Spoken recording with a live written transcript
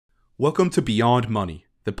Welcome to Beyond Money,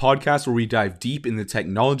 the podcast where we dive deep into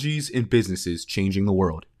technologies and businesses changing the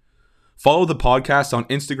world. Follow the podcast on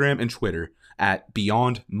Instagram and Twitter at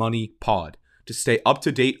Beyond Money Pod to stay up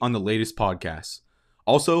to date on the latest podcasts.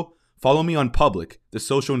 Also, follow me on Public, the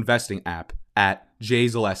social investing app, at Jay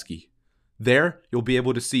Zaleski. There, you'll be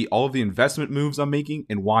able to see all of the investment moves I'm making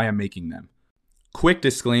and why I'm making them. Quick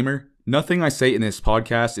disclaimer, nothing I say in this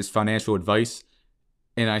podcast is financial advice,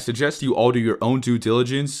 and I suggest you all do your own due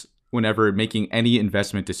diligence whenever making any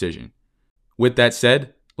investment decision. With that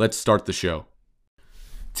said, let's start the show.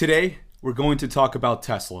 Today, we're going to talk about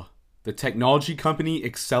Tesla, the technology company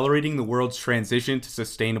accelerating the world's transition to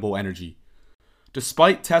sustainable energy.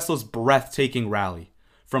 Despite Tesla's breathtaking rally,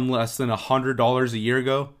 from less than $100 a year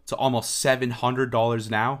ago to almost $700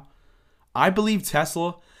 now, I believe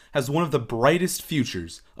Tesla has one of the brightest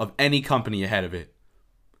futures of any company ahead of it.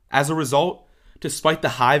 As a result, despite the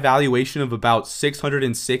high valuation of about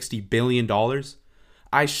 $660 billion,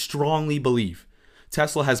 I strongly believe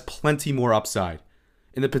Tesla has plenty more upside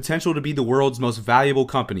and the potential to be the world's most valuable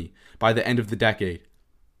company by the end of the decade.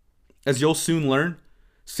 As you'll soon learn,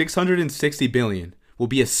 $660 billion will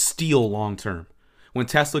be a steal long term, when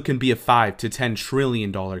Tesla can be a $5 to $10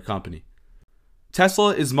 trillion company.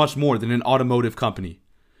 Tesla is much more than an automotive company,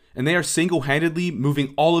 and they are single-handedly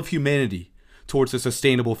moving all of humanity towards a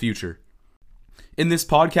sustainable future. In this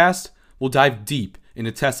podcast, we'll dive deep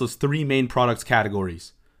into Tesla's three main product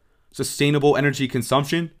categories: sustainable energy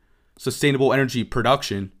consumption, sustainable energy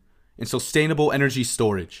production, and sustainable energy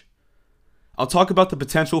storage. I'll talk about the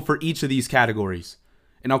potential for each of these categories,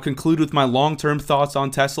 and I'll conclude with my long-term thoughts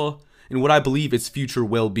on Tesla and what I believe its future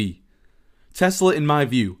will be. Tesla, in my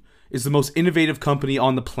view, is the most innovative company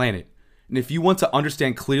on the planet, and if you want to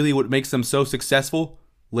understand clearly what makes them so successful,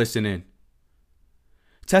 listen in.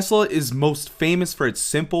 Tesla is most famous for its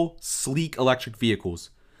simple, sleek electric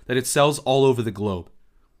vehicles that it sells all over the globe.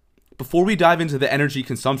 Before we dive into the energy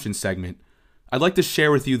consumption segment, I'd like to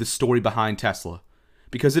share with you the story behind Tesla,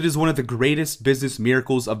 because it is one of the greatest business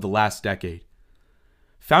miracles of the last decade.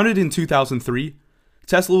 Founded in 2003,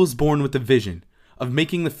 Tesla was born with the vision of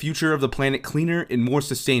making the future of the planet cleaner and more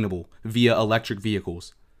sustainable via electric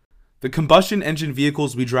vehicles. The combustion engine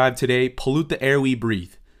vehicles we drive today pollute the air we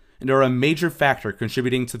breathe and are a major factor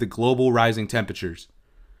contributing to the global rising temperatures.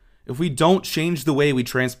 If we don't change the way we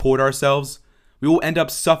transport ourselves, we will end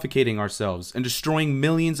up suffocating ourselves and destroying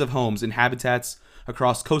millions of homes and habitats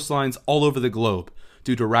across coastlines all over the globe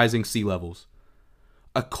due to rising sea levels.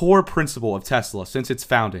 A core principle of Tesla since its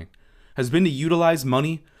founding has been to utilize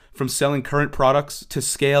money from selling current products to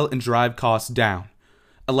scale and drive costs down,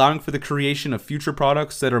 allowing for the creation of future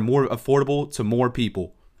products that are more affordable to more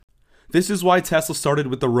people. This is why Tesla started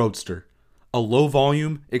with the Roadster, a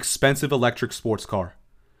low-volume, expensive electric sports car.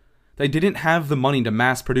 They didn't have the money to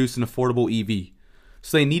mass-produce an affordable EV,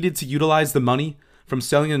 so they needed to utilize the money from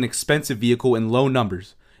selling an expensive vehicle in low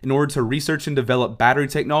numbers in order to research and develop battery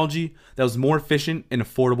technology that was more efficient and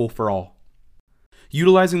affordable for all.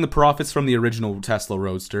 Utilizing the profits from the original Tesla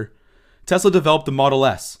Roadster, Tesla developed the Model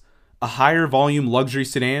S, a higher volume luxury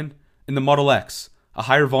sedan, and the Model X, a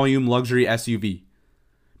higher volume luxury SUV.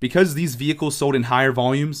 Because these vehicles sold in higher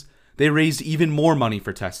volumes, they raised even more money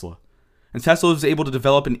for Tesla, and Tesla was able to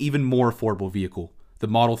develop an even more affordable vehicle, the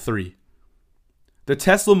Model 3. The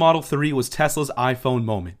Tesla Model 3 was Tesla's iPhone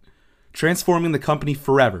moment, transforming the company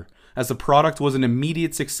forever as the product was an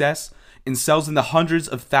immediate success and sells in the hundreds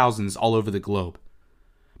of thousands all over the globe.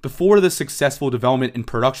 Before the successful development and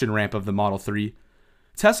production ramp of the Model 3,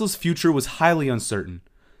 Tesla's future was highly uncertain,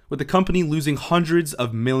 with the company losing hundreds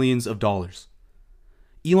of millions of dollars.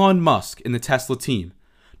 Elon Musk and the Tesla team,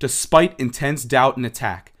 despite intense doubt and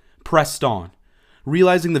attack, pressed on,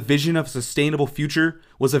 realizing the vision of a sustainable future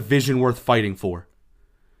was a vision worth fighting for.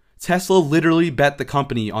 Tesla literally bet the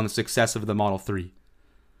company on the success of the Model 3.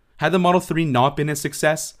 Had the Model 3 not been a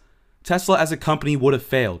success, Tesla as a company would have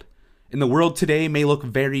failed, and the world today may look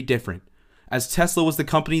very different, as Tesla was the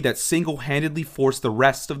company that single-handedly forced the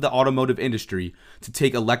rest of the automotive industry to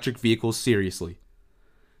take electric vehicles seriously.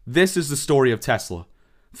 This is the story of Tesla,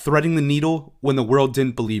 threading the needle when the world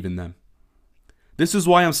didn't believe in them. This is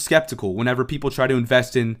why I'm skeptical whenever people try to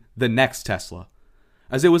invest in the next Tesla,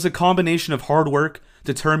 as it was a combination of hard work,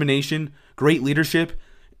 determination, great leadership,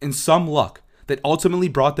 and some luck that ultimately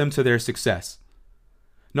brought them to their success.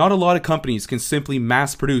 Not a lot of companies can simply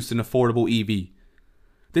mass produce an affordable EV.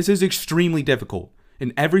 This is extremely difficult,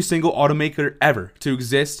 and every single automaker ever to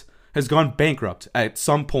exist has gone bankrupt at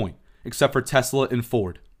some point, except for Tesla and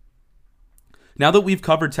Ford. Now that we've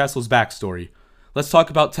covered Tesla's backstory, let's talk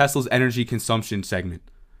about Tesla's energy consumption segment.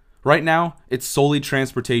 Right now, it's solely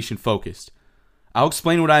transportation focused. I'll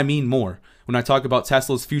explain what I mean more when I talk about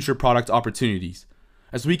Tesla's future product opportunities,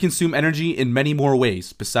 as we consume energy in many more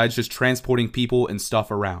ways besides just transporting people and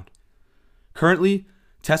stuff around. Currently,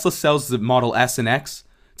 Tesla sells the Model S and X,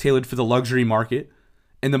 tailored for the luxury market,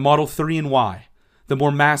 and the Model 3 and Y, the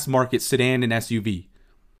more mass market sedan and SUV.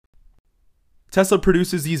 Tesla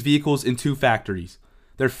produces these vehicles in two factories,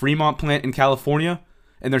 their Fremont plant in California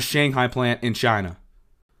and their Shanghai plant in China.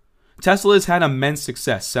 Tesla has had immense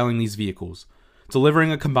success selling these vehicles,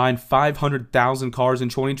 delivering a combined 500,000 cars in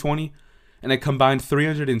 2020 and a combined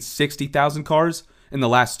 360,000 cars in the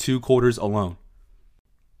last 2 quarters alone.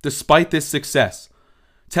 Despite this success,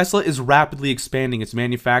 Tesla is rapidly expanding its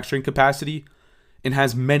manufacturing capacity and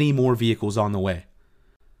has many more vehicles on the way.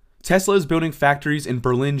 Tesla is building factories in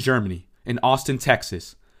Berlin, Germany, and Austin,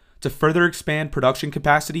 Texas, to further expand production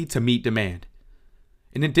capacity to meet demand.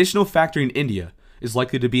 An additional factory in India is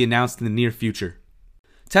likely to be announced in the near future.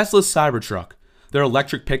 Tesla's Cybertruck, their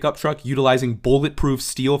electric pickup truck utilizing bulletproof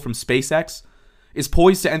steel from SpaceX, is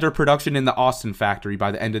poised to enter production in the Austin factory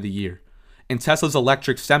by the end of the year, and Tesla's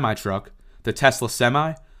electric semi-truck, the Tesla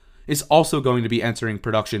Semi, is also going to be entering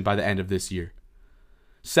production by the end of this year.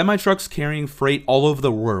 Semi-trucks carrying freight all over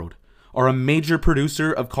the world are a major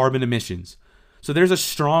producer of carbon emissions, so there's a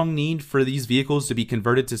strong need for these vehicles to be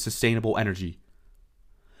converted to sustainable energy.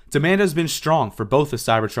 Demand has been strong for both the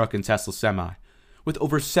Cybertruck and Tesla Semi, with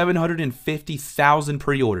over 750,000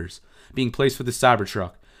 pre-orders being placed for the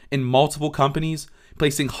Cybertruck and multiple companies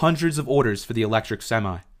placing hundreds of orders for the electric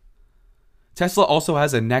Semi. Tesla also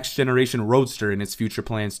has a next-generation Roadster in its future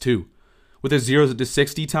plans too, with a 0 to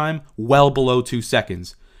 60 time well below 2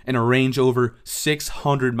 seconds and a range over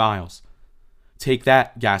 600 miles. Take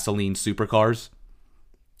that, gasoline supercars.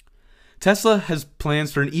 Tesla has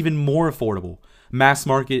plans for an even more affordable,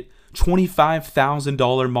 mass-market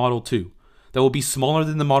 $25,000 Model 2 that will be smaller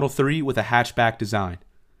than the Model 3 with a hatchback design.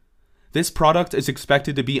 This product is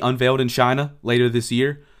expected to be unveiled in China later this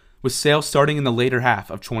year, with sales starting in the later half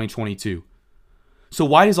of 2022. So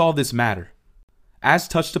why does all this matter? As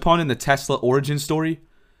touched upon in the Tesla origin story,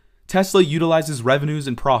 Tesla utilizes revenues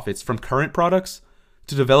and profits from current products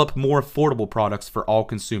to develop more affordable products for all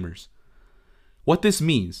consumers. What this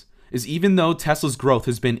means is even though Tesla's growth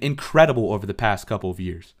has been incredible over the past couple of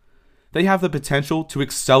years, they have the potential to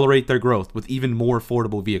accelerate their growth with even more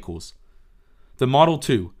affordable vehicles. The Model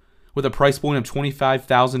 2, with a price point of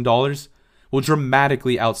 $25,000, will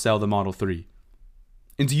dramatically outsell the Model 3.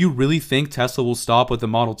 And do you really think Tesla will stop with the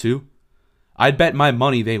Model 2? I'd bet my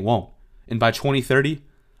money they won't, and by 2030,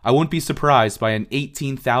 I wouldn't be surprised by an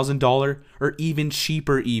 $18,000 or even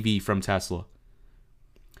cheaper EV from Tesla.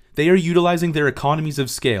 They are utilizing their economies of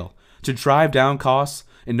scale to drive down costs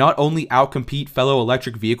and not only outcompete fellow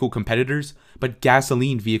electric vehicle competitors, but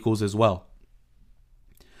gasoline vehicles as well.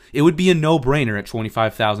 It would be a no-brainer at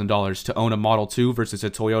 $25,000 to own a Model 2 versus a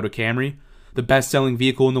Toyota Camry, the best-selling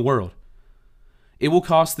vehicle in the world. It will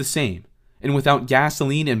cost the same, and without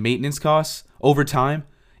gasoline and maintenance costs, over time,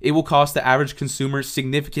 it will cost the average consumer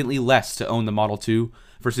significantly less to own the Model 2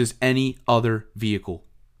 versus any other vehicle.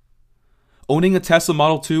 Owning a Tesla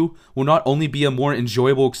Model 2 will not only be a more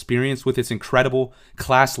enjoyable experience with its incredible,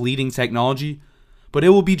 class-leading technology, but it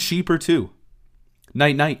will be cheaper too.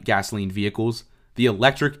 Night-night, gasoline vehicles. The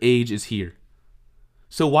electric age is here.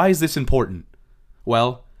 So why is this important?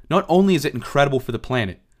 Well, not only is it incredible for the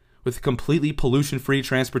planet, with a completely pollution-free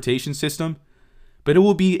transportation system, but it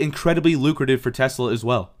will be incredibly lucrative for Tesla as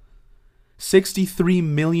well. 63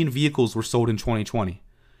 million vehicles were sold in 2020,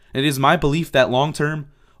 and it is my belief that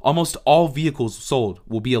long-term, almost all vehicles sold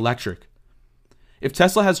will be electric. If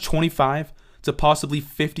Tesla has 25 to possibly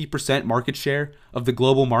 50% market share of the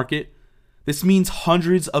global market, this means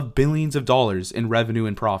hundreds of billions of dollars in revenue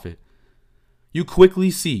and profit. You quickly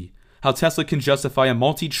see how Tesla can justify a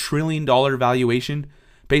multi-trillion-dollar valuation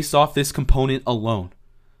based off this component alone.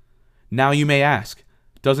 Now you may ask,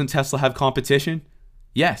 doesn't Tesla have competition?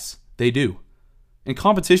 Yes, they do. And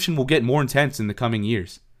competition will get more intense in the coming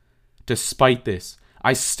years. Despite this,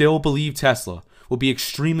 I still believe Tesla will be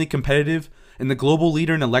extremely competitive and the global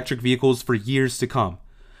leader in electric vehicles for years to come,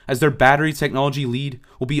 as their battery technology lead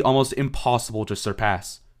will be almost impossible to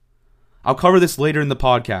surpass. I'll cover this later in the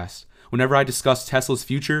podcast, whenever I discuss Tesla's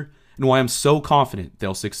future and why I'm so confident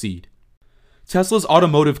they'll succeed. Tesla's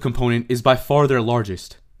automotive component is by far their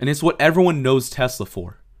largest, and it's what everyone knows Tesla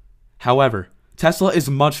for. However, Tesla is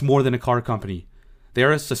much more than a car company. They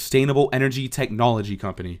are a sustainable energy technology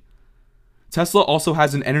company. Tesla also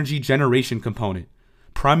has an energy generation component,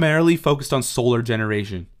 primarily focused on solar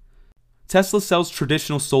generation. Tesla sells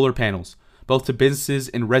traditional solar panels, both to businesses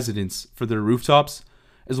and residents for their rooftops,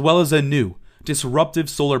 as well as a new, disruptive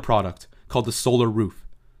solar product called the solar roof.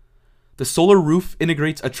 The solar roof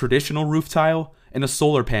integrates a traditional roof tile and a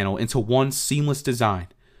solar panel into one seamless design,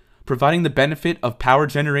 providing the benefit of power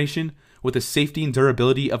generation with the safety and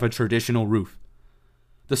durability of a traditional roof.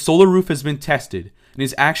 The solar roof has been tested and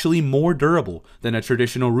is actually more durable than a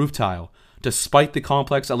traditional roof tile, despite the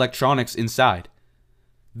complex electronics inside.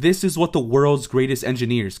 This is what the world's greatest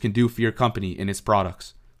engineers can do for your company and its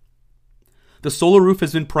products. The solar roof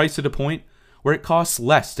has been priced at a point where it costs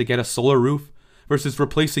less to get a solar roof versus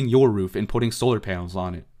replacing your roof and putting solar panels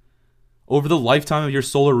on it. Over the lifetime of your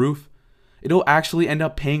solar roof, it'll actually end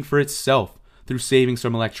up paying for itself through savings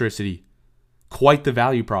from electricity. Quite the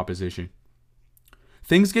value proposition.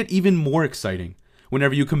 Things get even more exciting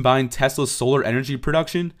whenever you combine Tesla's solar energy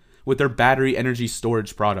production with their battery energy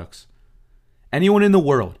storage products. Anyone in the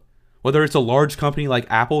world, whether it's a large company like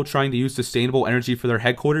Apple trying to use sustainable energy for their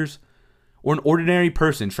headquarters, or an ordinary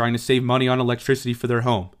person trying to save money on electricity for their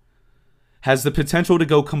home, has the potential to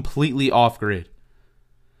go completely off-grid.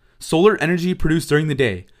 Solar energy produced during the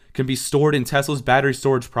day can be stored in Tesla's battery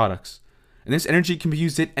storage products, and this energy can be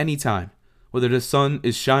used at any time, whether the sun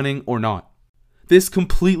is shining or not. This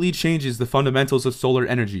completely changes the fundamentals of solar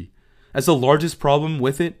energy, as the largest problem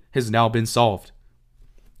with it has now been solved.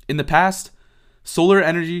 In the past, solar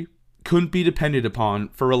energy couldn't be depended upon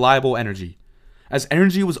for reliable energy, as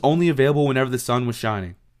energy was only available whenever the sun was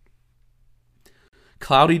shining.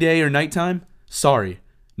 Cloudy day or nighttime? Sorry,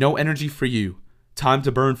 no energy for you. Time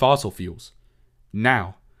to burn fossil fuels.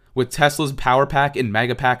 Now, with Tesla's PowerPack and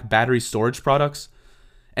Megapack battery storage products,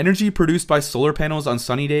 energy produced by solar panels on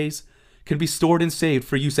sunny days can be stored and saved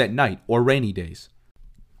for use at night or rainy days.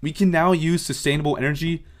 We can now use sustainable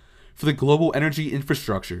energy for the global energy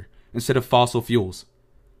infrastructure instead of fossil fuels.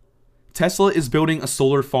 Tesla is building a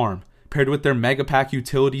solar farm paired with their Megapack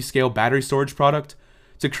utility scale battery storage product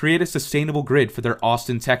to create a sustainable grid for their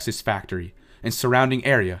Austin, Texas factory and surrounding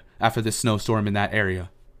area after the snowstorm in that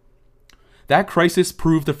area. That crisis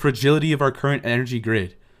proved the fragility of our current energy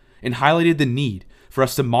grid and highlighted the need for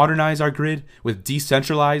us to modernize our grid with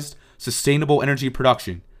decentralized, sustainable energy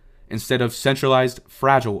production instead of centralized,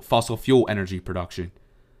 fragile fossil fuel energy production.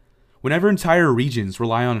 Whenever entire regions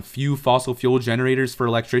rely on few fossil fuel generators for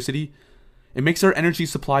electricity, it makes our energy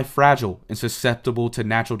supply fragile and susceptible to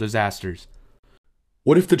natural disasters.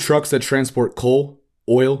 What if the trucks that transport coal,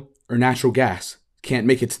 oil, or natural gas can't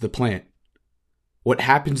make it to the plant? What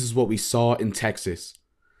happens is what we saw in Texas.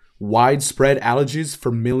 Widespread outages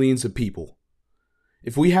for millions of people.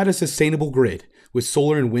 If we had a sustainable grid with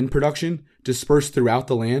solar and wind production dispersed throughout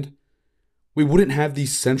the land, we wouldn't have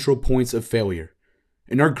these central points of failure,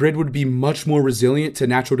 and our grid would be much more resilient to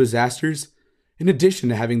natural disasters, in addition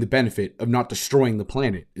to having the benefit of not destroying the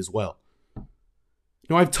planet as well.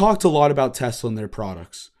 Now, I've talked a lot about Tesla and their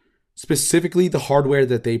products, specifically the hardware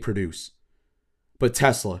that they produce. But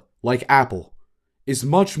Tesla, like Apple, is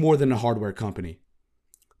much more than a hardware company.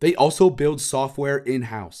 They also build software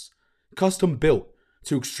in-house, custom built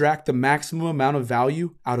to extract the maximum amount of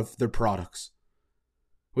value out of their products.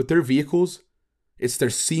 With their vehicles, it's their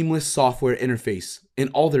seamless software interface in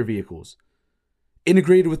all their vehicles,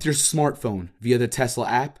 integrated with your smartphone via the Tesla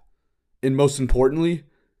app, and most importantly,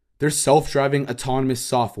 their self-driving autonomous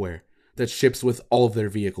software that ships with all of their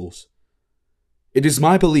vehicles. It is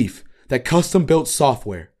my belief that custom-built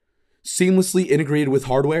software, seamlessly integrated with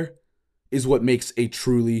hardware, is what makes a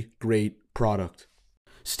truly great product.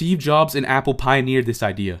 Steve Jobs and Apple pioneered this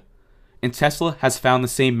idea, and Tesla has found the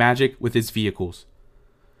same magic with its vehicles.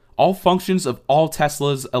 All functions of all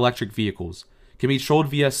Tesla's electric vehicles can be controlled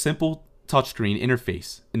via a simple touchscreen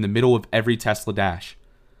interface in the middle of every Tesla dash.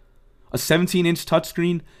 A 17-inch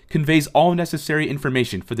touchscreen conveys all necessary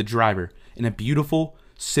information for the driver in a beautiful,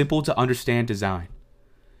 simple to understand design.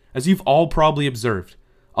 As you've all probably observed,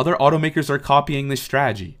 other automakers are copying this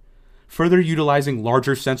strategy, further utilizing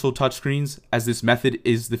larger central touchscreens as this method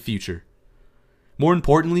is the future. More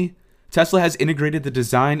importantly, Tesla has integrated the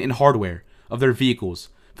design and hardware of their vehicles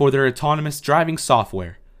for their autonomous driving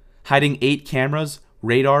software, hiding 8 cameras,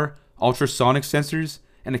 radar, ultrasonic sensors,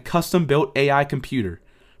 and a custom-built AI computer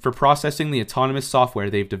for processing the autonomous software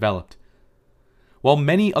they've developed. While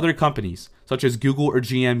many other companies, such as Google or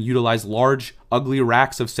GM, utilize large, ugly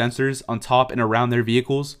racks of sensors on top and around their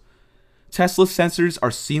vehicles, Tesla's sensors are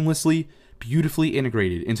seamlessly, beautifully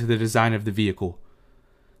integrated into the design of the vehicle.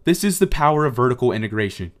 This is the power of vertical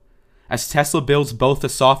integration, as Tesla builds both the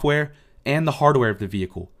software and the hardware of the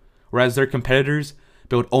vehicle, whereas their competitors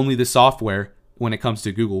build only the software when it comes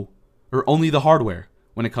to Google, or only the hardware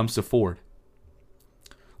when it comes to Ford.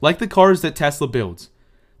 Like the cars that Tesla builds,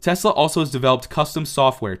 Tesla also has developed custom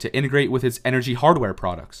software to integrate with its energy hardware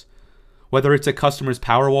products, whether it's a customer's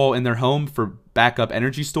Powerwall in their home for backup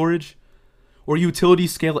energy storage, or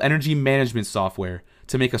utility-scale energy management software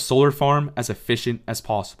to make a solar farm as efficient as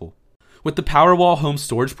possible. With the Powerwall home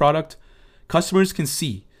storage product, customers can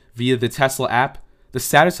see, via the Tesla app, the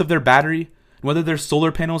status of their battery and whether their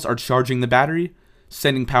solar panels are charging the battery,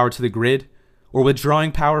 sending power to the grid, or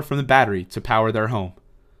withdrawing power from the battery to power their home.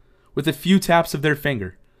 With a few taps of their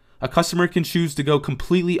finger, a customer can choose to go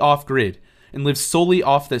completely off-grid and live solely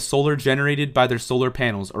off the solar generated by their solar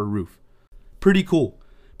panels or roof. Pretty cool,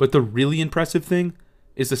 but the really impressive thing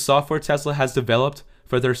is the software Tesla has developed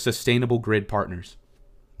for their sustainable grid partners.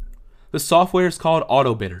 The software is called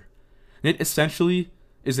AutoBidder, and it essentially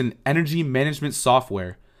is an energy management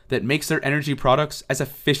software that makes their energy products as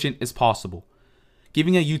efficient as possible,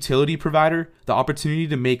 giving a utility provider the opportunity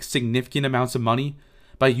to make significant amounts of money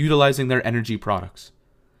by utilizing their energy products.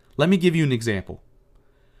 Let me give you an example.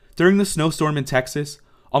 During the snowstorm in Texas,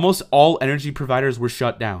 almost all energy providers were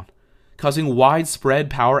shut down, causing widespread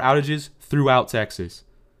power outages throughout Texas.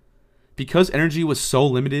 Because energy was so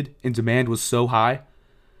limited and demand was so high,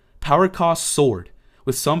 power costs soared,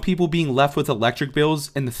 with some people being left with electric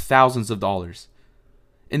bills in the thousands of dollars.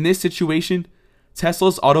 In this situation,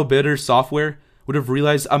 Tesla's AutoBidder software would have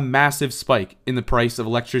realized a massive spike in the price of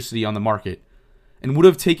electricity on the market, and would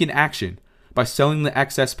have taken action by selling the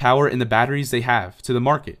excess power in the batteries they have to the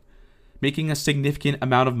market, making a significant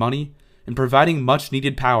amount of money and providing much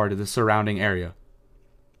needed power to the surrounding area.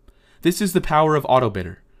 This is the power of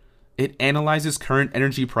AutoBidder. It analyzes current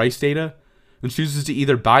energy price data and chooses to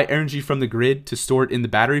either buy energy from the grid to store it in the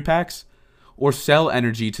battery packs, or sell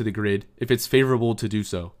energy to the grid if it's favorable to do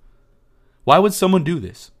so. Why would someone do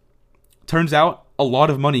this? Turns out a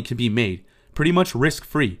lot of money can be made pretty much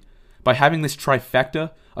risk-free by having this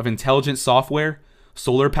trifecta of intelligent software,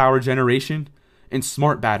 solar power generation, and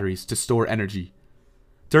smart batteries to store energy.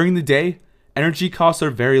 During the day, energy costs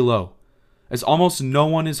are very low, as almost no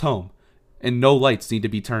one is home and no lights need to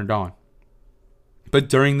be turned on. But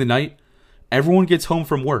during the night, everyone gets home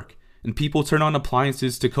from work and people turn on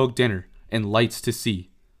appliances to cook dinner and lights to see.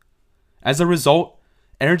 As a result,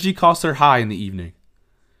 energy costs are high in the evening.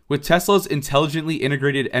 With Tesla's intelligently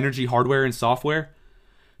integrated energy hardware and software,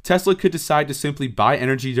 Tesla could decide to simply buy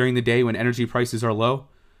energy during the day when energy prices are low,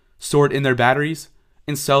 store it in their batteries,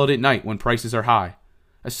 and sell it at night when prices are high,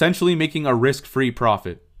 essentially making a risk-free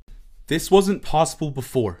profit. This wasn't possible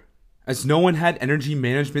before, as no one had energy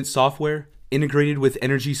management software integrated with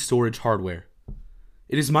energy storage hardware.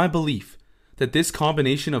 It is my belief that this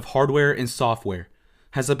combination of hardware and software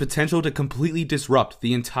has the potential to completely disrupt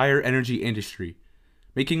the entire energy industry,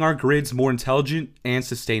 making our grids more intelligent and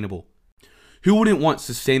sustainable. Who wouldn't want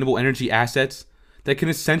sustainable energy assets that can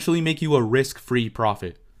essentially make you a risk-free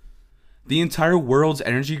profit? The entire world's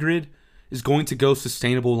energy grid is going to go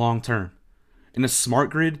sustainable long term, and a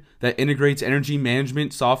smart grid that integrates energy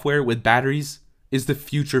management software with batteries is the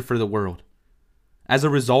future for the world. As a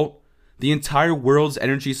result, the entire world's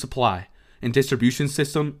energy supply and distribution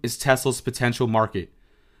system is Tesla's potential market,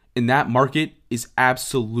 and that market is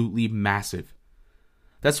absolutely massive.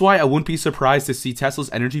 That's why I wouldn't be surprised to see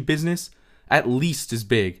Tesla's energy business at least as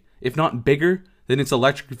big, if not bigger, than its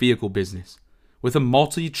electric vehicle business, with a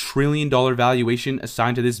multi-trillion-dollar valuation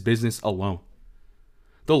assigned to this business alone.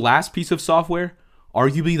 The last piece of software,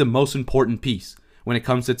 arguably the most important piece when it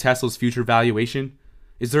comes to Tesla's future valuation,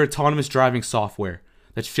 is their autonomous driving software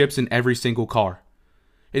that ships in every single car.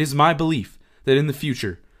 It is my belief that in the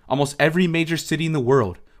future, almost every major city in the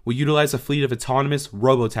world will utilize a fleet of autonomous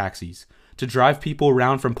robo-taxis to drive people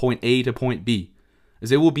around from point A to point B,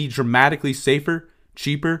 as it will be dramatically safer,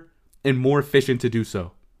 cheaper, and more efficient to do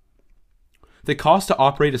so. The cost to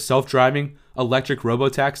operate a self-driving electric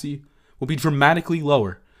robo-taxi will be dramatically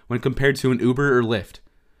lower when compared to an Uber or Lyft,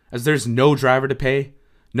 as there's no driver to pay,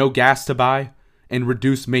 no gas to buy, and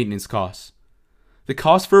reduced maintenance costs. The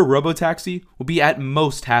cost for a robo-taxi will be at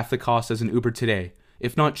most half the cost as an Uber today,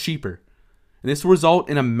 if not cheaper, and this will result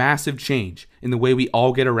in a massive change in the way we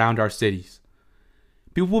all get around our cities.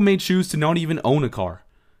 People may choose to not even own a car,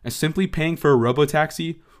 as simply paying for a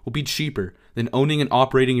robo-taxi will be cheaper than owning and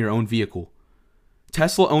operating your own vehicle.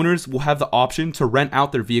 Tesla owners will have the option to rent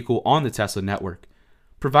out their vehicle on the Tesla network,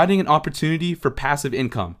 providing an opportunity for passive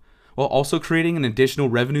income, while also creating an additional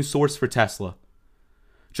revenue source for Tesla.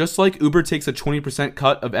 Just like Uber takes a 20%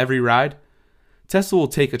 cut of every ride, Tesla will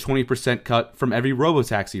take a 20% cut from every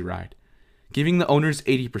robotaxi ride, giving the owners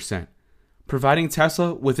 80%, providing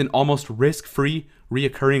Tesla with an almost risk-free,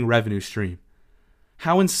 reoccurring revenue stream.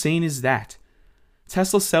 How insane is that?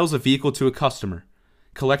 Tesla sells a vehicle to a customer,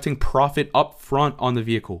 collecting profit up front on the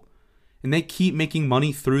vehicle, and they keep making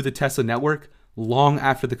money through the Tesla network long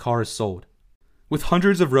after the car is sold. With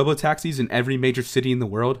hundreds of robotaxis in every major city in the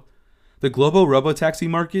world, the global robotaxi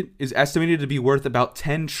market is estimated to be worth about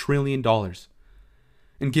 $10 trillion.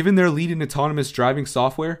 And given their lead in autonomous driving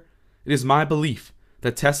software, it is my belief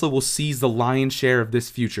that Tesla will seize the lion's share of this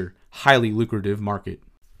future, highly lucrative market.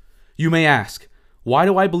 You may ask, why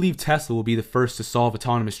do I believe Tesla will be the first to solve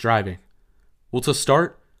autonomous driving? Well, to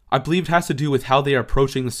start, I believe it has to do with how they are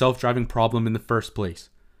approaching the self-driving problem in the first place.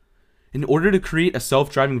 In order to create a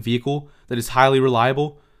self-driving vehicle that is highly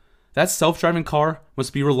reliable, that self-driving car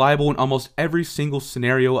must be reliable in almost every single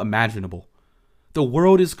scenario imaginable. The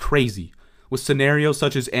world is crazy, with scenarios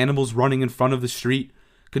such as animals running in front of the street,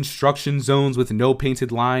 construction zones with no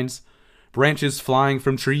painted lines, branches flying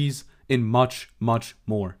from trees, and much, much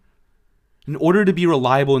more. In order to be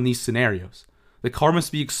reliable in these scenarios, the car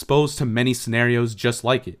must be exposed to many scenarios just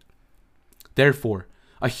like it. Therefore,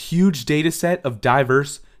 a huge data set of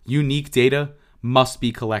diverse, unique data must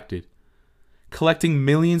be collected. Collecting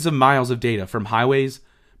millions of miles of data from highways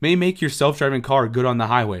may make your self-driving car good on the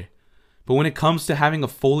highway, but when it comes to having a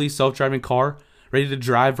fully self-driving car ready to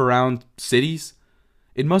drive around cities,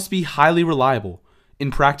 it must be highly reliable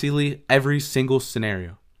in practically every single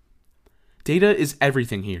scenario. Data is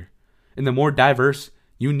everything here, and the more diverse,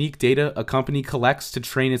 unique data a company collects to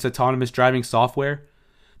train its autonomous driving software,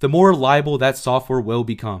 the more reliable that software will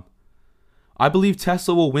become. I believe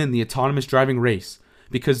Tesla will win the autonomous driving race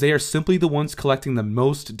because they are simply the ones collecting the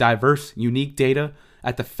most diverse, unique data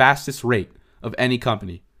at the fastest rate of any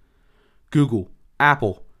company. Google,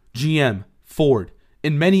 Apple, GM, Ford,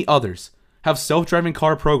 and many others have self-driving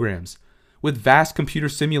car programs with vast computer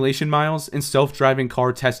simulation miles and self-driving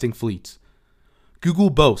car testing fleets. Google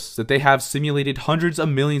boasts that they have simulated hundreds of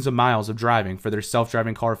millions of miles of driving for their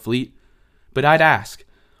self-driving car fleet, but I'd ask,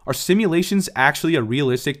 are simulations actually a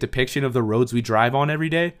realistic depiction of the roads we drive on every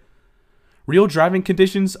day? Real driving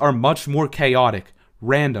conditions are much more chaotic,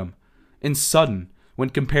 random, and sudden when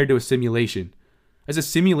compared to a simulation, as a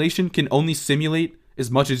simulation can only simulate as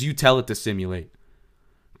much as you tell it to simulate.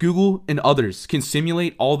 Google and others can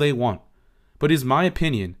simulate all they want, but it is my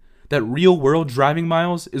opinion that real-world driving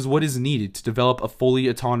miles is what is needed to develop a fully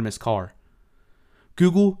autonomous car.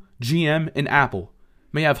 Google, GM, and Apple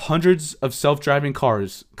may have hundreds of self-driving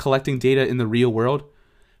cars collecting data in the real world,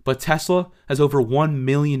 but Tesla has over 1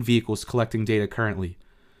 million vehicles collecting data currently,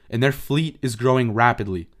 and their fleet is growing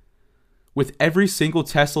rapidly. With every single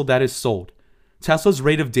Tesla that is sold, Tesla's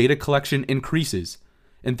rate of data collection increases,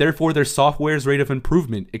 and therefore their software's rate of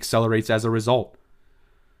improvement accelerates as a result.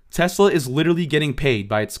 Tesla is literally getting paid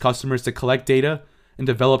by its customers to collect data and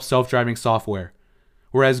develop self-driving software,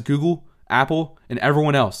 whereas Google, Apple, and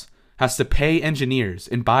everyone else has to pay engineers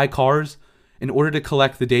and buy cars in order to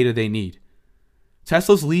collect the data they need.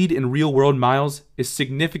 Tesla's lead in real-world miles is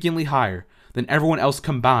significantly higher than everyone else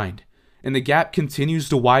combined, and the gap continues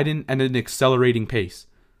to widen at an accelerating pace.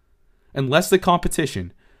 Unless the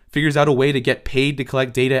competition figures out a way to get paid to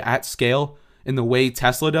collect data at scale in the way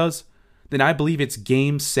Tesla does, then I believe it's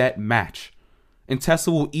game, set, match, and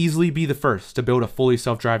Tesla will easily be the first to build a fully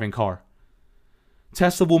self-driving car.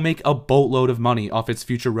 Tesla will make a boatload of money off its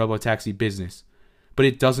future robotaxi business, but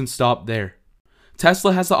it doesn't stop there.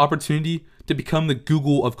 Tesla has the opportunity to become the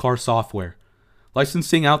Google of car software,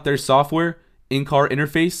 licensing out their software, in-car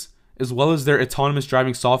interface, as well as their autonomous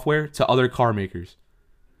driving software to other car makers.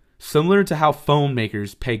 Similar to how phone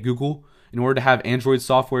makers pay Google in order to have Android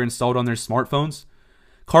software installed on their smartphones,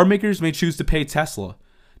 car makers may choose to pay Tesla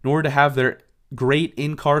in order to have their great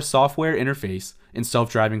in-car software interface and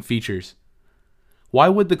self-driving features. Why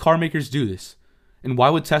would the car makers do this? And why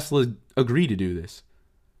would Tesla agree to do this?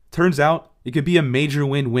 Turns out, it could be a major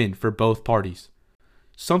win-win for both parties.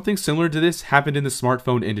 Something similar to this happened in the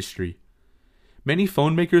smartphone industry. Many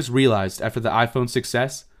phone makers realized after the iPhone's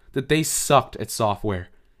success that they sucked at software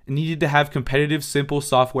and needed to have competitive, simple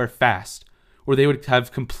software fast, or they would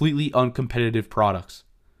have completely uncompetitive products.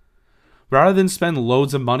 Rather than spend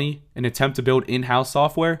loads of money and attempt to build in-house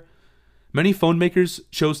software, many phone makers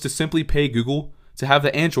chose to simply pay Google to have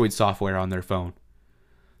the Android software on their phone.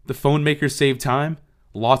 The phone makers saved time,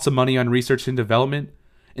 lots of money on research and development,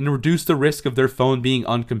 and reduced the risk of their phone being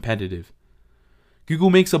uncompetitive. Google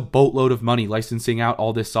makes a boatload of money licensing out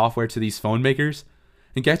all this software to these phone makers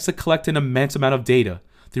and gets to collect an immense amount of data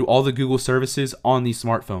through all the Google services on these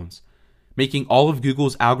smartphones, making all of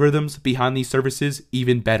Google's algorithms behind these services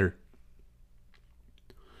even better.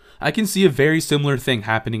 I can see a very similar thing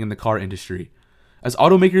happening in the car industry, as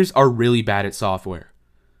automakers are really bad at software.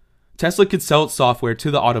 Tesla could sell its software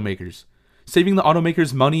to the automakers, saving the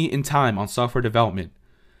automakers money and time on software development,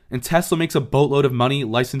 and Tesla makes a boatload of money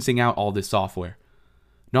licensing out all this software.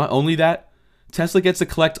 Not only that, Tesla gets to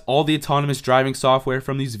collect all the autonomous driving software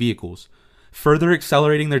from these vehicles, further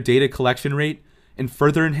accelerating their data collection rate and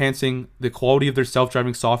further enhancing the quality of their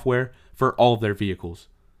self-driving software for all of their vehicles.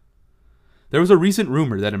 There was a recent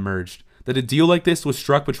rumor that emerged that a deal like this was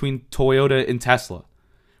struck between Toyota and Tesla,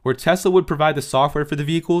 where Tesla would provide the software for the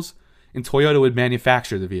vehicles and Toyota would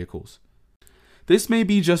manufacture the vehicles. This may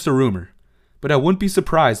be just a rumor, but I wouldn't be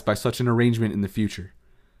surprised by such an arrangement in the future.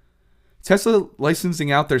 Tesla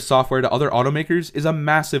licensing out their software to other automakers is a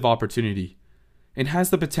massive opportunity and has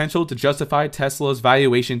the potential to justify Tesla's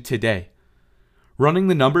valuation today. Running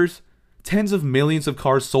the numbers, tens of millions of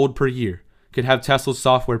cars sold per year could have Tesla's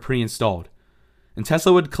software pre-installed, and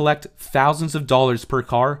Tesla would collect thousands of dollars per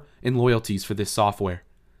car in royalties for this software.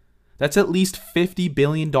 That's at least $50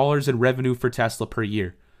 billion in revenue for Tesla per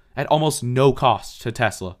year, at almost no cost to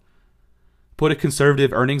Tesla. Put a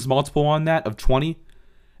conservative earnings multiple on that of 20,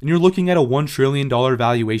 and you're looking at a $1 trillion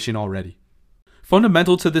valuation already.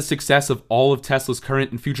 Fundamental to the success of all of Tesla's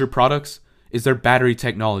current and future products is their battery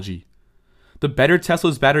technology. The better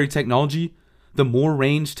Tesla's battery technology, the more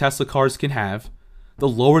range Tesla cars can have, the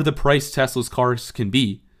lower the price Tesla's cars can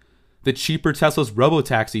be, the cheaper Tesla's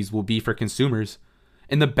robotaxis will be for consumers,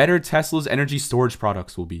 and the better Tesla's energy storage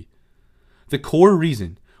products will be. The core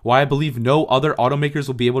reason why I believe no other automakers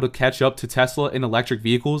will be able to catch up to Tesla in electric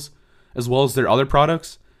vehicles, as well as their other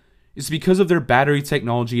products, is because of their battery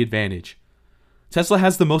technology advantage. Tesla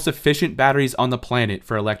has the most efficient batteries on the planet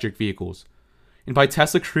for electric vehicles, and by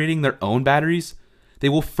Tesla creating their own batteries, they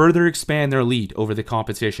will further expand their lead over the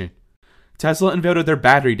competition. Tesla unveiled at their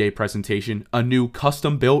Battery Day presentation a new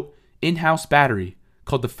custom-built, in-house battery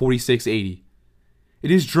called the 4680. It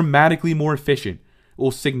is dramatically more efficient, will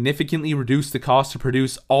significantly reduce the cost to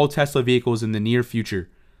produce all Tesla vehicles in the near future,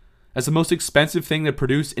 as the most expensive thing to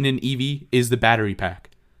produce in an EV is the battery pack.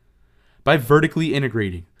 By vertically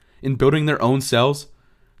integrating and building their own cells,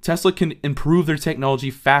 Tesla can improve their technology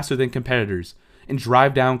faster than competitors and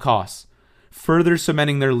drive down costs, further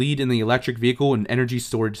cementing their lead in the electric vehicle and energy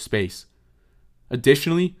storage space.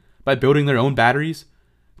 Additionally, by building their own batteries,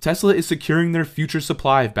 Tesla is securing their future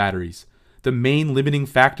supply of batteries, the main limiting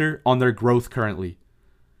factor on their growth currently.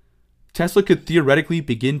 Tesla could theoretically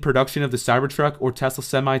begin production of the Cybertruck or Tesla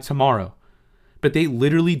Semi tomorrow, but they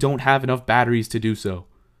literally don't have enough batteries to do so.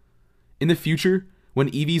 In the future,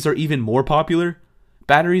 when EVs are even more popular,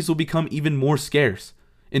 batteries will become even more scarce,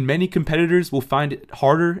 and many competitors will find it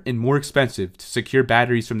harder and more expensive to secure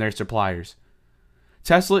batteries from their suppliers.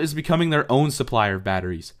 Tesla is becoming their own supplier of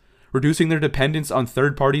batteries, reducing their dependence on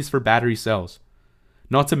third parties for battery cells.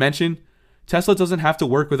 Not to mention, Tesla doesn't have to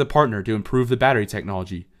work with a partner to improve the battery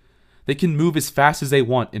technology. They can move as fast as they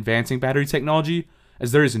want advancing battery technology,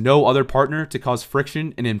 as there is no other partner to cause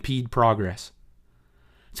friction and impede progress.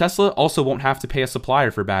 Tesla also won't have to pay a supplier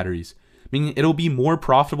for batteries, meaning it'll be more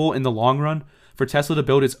profitable in the long run for Tesla to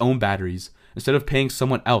build its own batteries instead of paying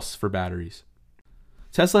someone else for batteries.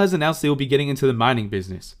 Tesla has announced they will be getting into the mining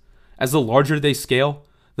business. As the larger they scale,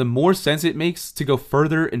 the more sense it makes to go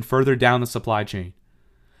further and further down the supply chain.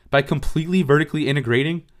 By completely vertically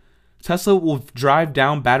integrating, Tesla will drive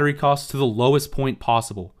down battery costs to the lowest point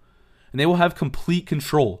possible, and they will have complete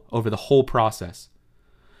control over the whole process.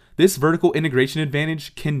 This vertical integration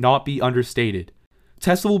advantage cannot be understated.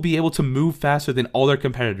 Tesla will be able to move faster than all their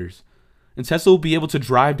competitors, and Tesla will be able to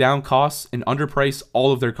drive down costs and underprice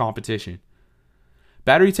all of their competition.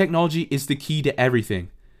 Battery technology is the key to everything,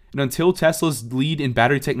 and until Tesla's lead in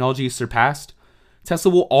battery technology is surpassed,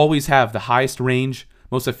 Tesla will always have the highest range,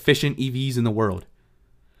 most efficient EVs in the world.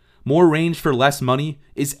 More range for less money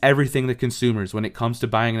is everything to consumers when it comes to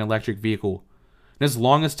buying an electric vehicle, and as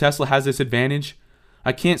long as Tesla has this advantage,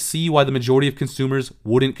 I can't see why the majority of consumers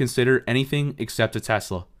wouldn't consider anything except a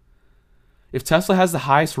Tesla. If Tesla has the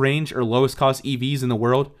highest range or lowest cost EVs in the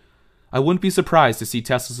world, I wouldn't be surprised to see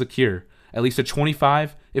Tesla secure at least a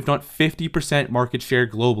 25, if not 50% market share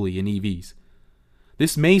globally in EVs.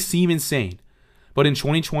 This may seem insane, but in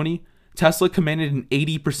 2020, Tesla commanded an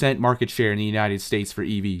 80% market share in the United States for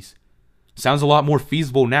EVs. Sounds a lot more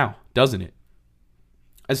feasible now, doesn't it?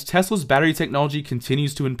 As Tesla's battery technology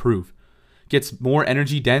continues to improve, gets more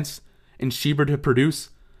energy dense, and cheaper to produce,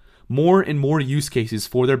 more and more use cases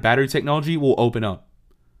for their battery technology will open up.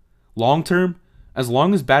 Long term, as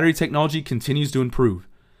long as battery technology continues to improve,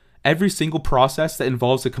 every single process that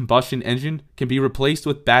involves a combustion engine can be replaced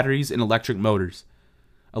with batteries and electric motors.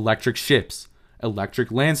 Electric ships,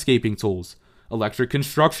 electric landscaping tools, electric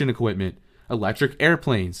construction equipment, electric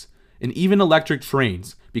airplanes, and even electric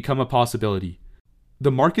trains become a possibility.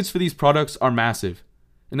 The markets for these products are massive,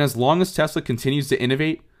 and as long as Tesla continues to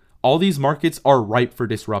innovate, all these markets are ripe for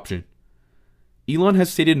disruption. Elon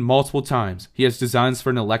has stated multiple times he has designs for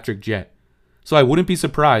an electric jet, so I wouldn't be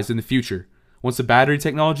surprised in the future, once the battery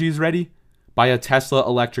technology is ready, by a Tesla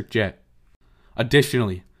electric jet.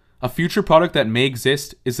 Additionally, a future product that may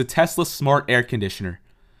exist is the Tesla Smart Air Conditioner,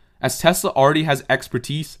 as Tesla already has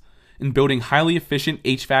expertise in building highly efficient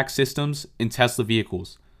HVAC systems in Tesla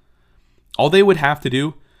vehicles. All they would have to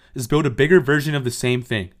do is build a bigger version of the same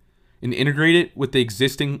thing and integrate it with the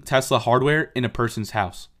existing Tesla hardware in a person's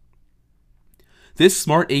house. This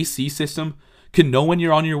smart AC system can know when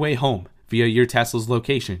you're on your way home via your Tesla's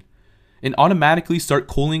location and automatically start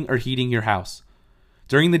cooling or heating your house.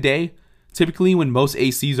 During the day, typically when most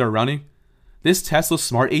ACs are running, this Tesla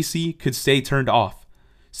Smart AC could stay turned off,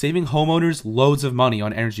 saving homeowners loads of money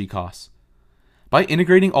on energy costs. By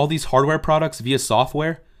integrating all these hardware products via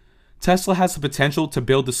software, Tesla has the potential to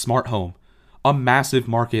build the smart home, a massive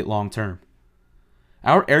market long term.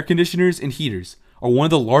 Our air conditioners and heaters are one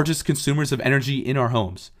of the largest consumers of energy in our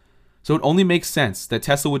homes, so it only makes sense that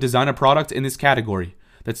Tesla would design a product in this category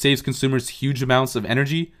that saves consumers huge amounts of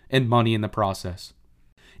energy and money in the process.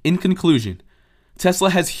 In conclusion, Tesla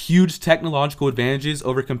has huge technological advantages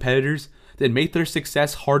over competitors that make their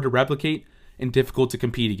success hard to replicate and difficult to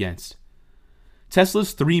compete against.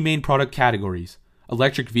 Tesla's three main product categories,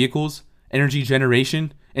 electric vehicles, energy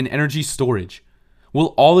generation, and energy storage,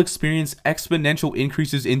 will all experience exponential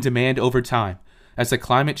increases in demand over time as the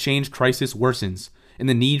climate change crisis worsens and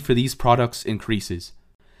the need for these products increases.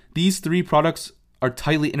 These three products are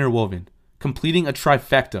tightly interwoven, completing a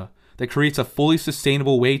trifecta that creates a fully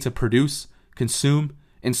sustainable way to produce, consume,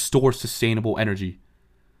 and store sustainable energy.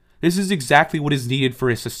 This is exactly what is needed for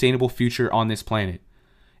a sustainable future on this planet,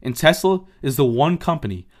 and Tesla is the one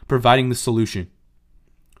company providing the solution.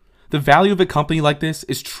 The value of a company like this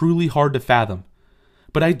is truly hard to fathom,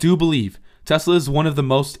 but I do believe Tesla is one of the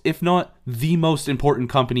most, if not the most important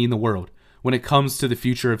company in the world when it comes to the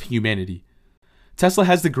future of humanity. Tesla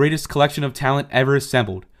has the greatest collection of talent ever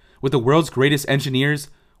assembled, with the world's greatest engineers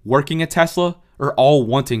working at Tesla or all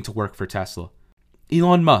wanting to work for Tesla.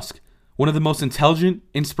 Elon Musk, one of the most intelligent,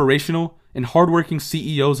 inspirational, and hardworking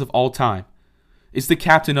CEOs of all time, is the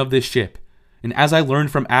captain of this ship, and as I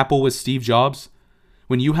learned from Apple with Steve Jobs,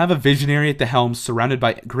 when you have a visionary at the helm surrounded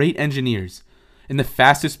by great engineers and the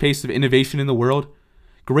fastest pace of innovation in the world,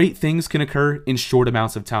 great things can occur in short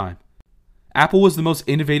amounts of time. Apple was the most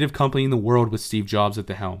innovative company in the world with Steve Jobs at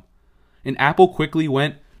the helm, and Apple quickly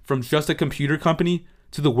went from just a computer company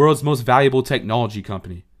to the world's most valuable technology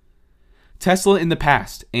company. Tesla in the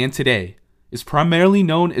past and today is primarily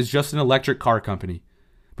known as just an electric car company,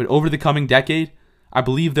 but over the coming decade, I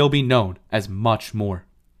believe they'll be known as much more.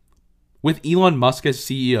 With Elon Musk as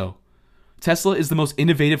CEO, Tesla is the most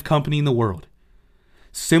innovative company in the world.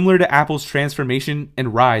 Similar to Apple's transformation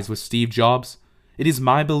and rise with Steve Jobs, it is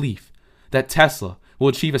my belief that Tesla will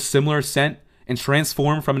achieve a similar ascent and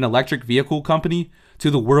transform from an electric vehicle company to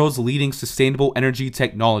the world's leading sustainable energy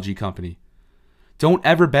technology company. Don't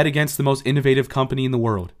ever bet against the most innovative company in the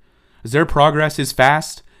world, as their progress is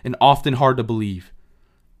fast and often hard to believe.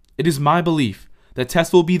 It is my belief that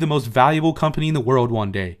Tesla will be the most valuable company in the world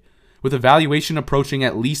one day, with a valuation approaching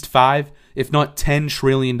at least $5, if not $10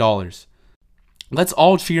 trillion. Let's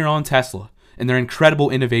all cheer on Tesla and their incredible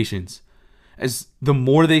innovations, as the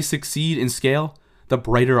more they succeed and scale, the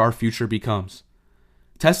brighter our future becomes.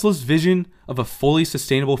 Tesla's vision of a fully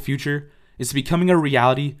sustainable future is becoming a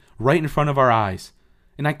reality right in front of our eyes,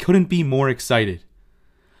 and I couldn't be more excited.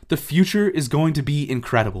 The future is going to be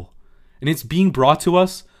incredible, and it's being brought to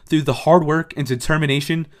us through the hard work and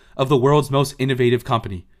determination of the world's most innovative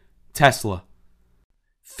company, Tesla.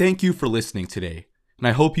 Thank you for listening today, and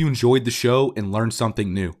I hope you enjoyed the show and learned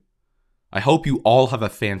something new. I hope you all have a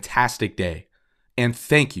fantastic day, and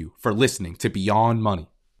thank you for listening to Beyond Money.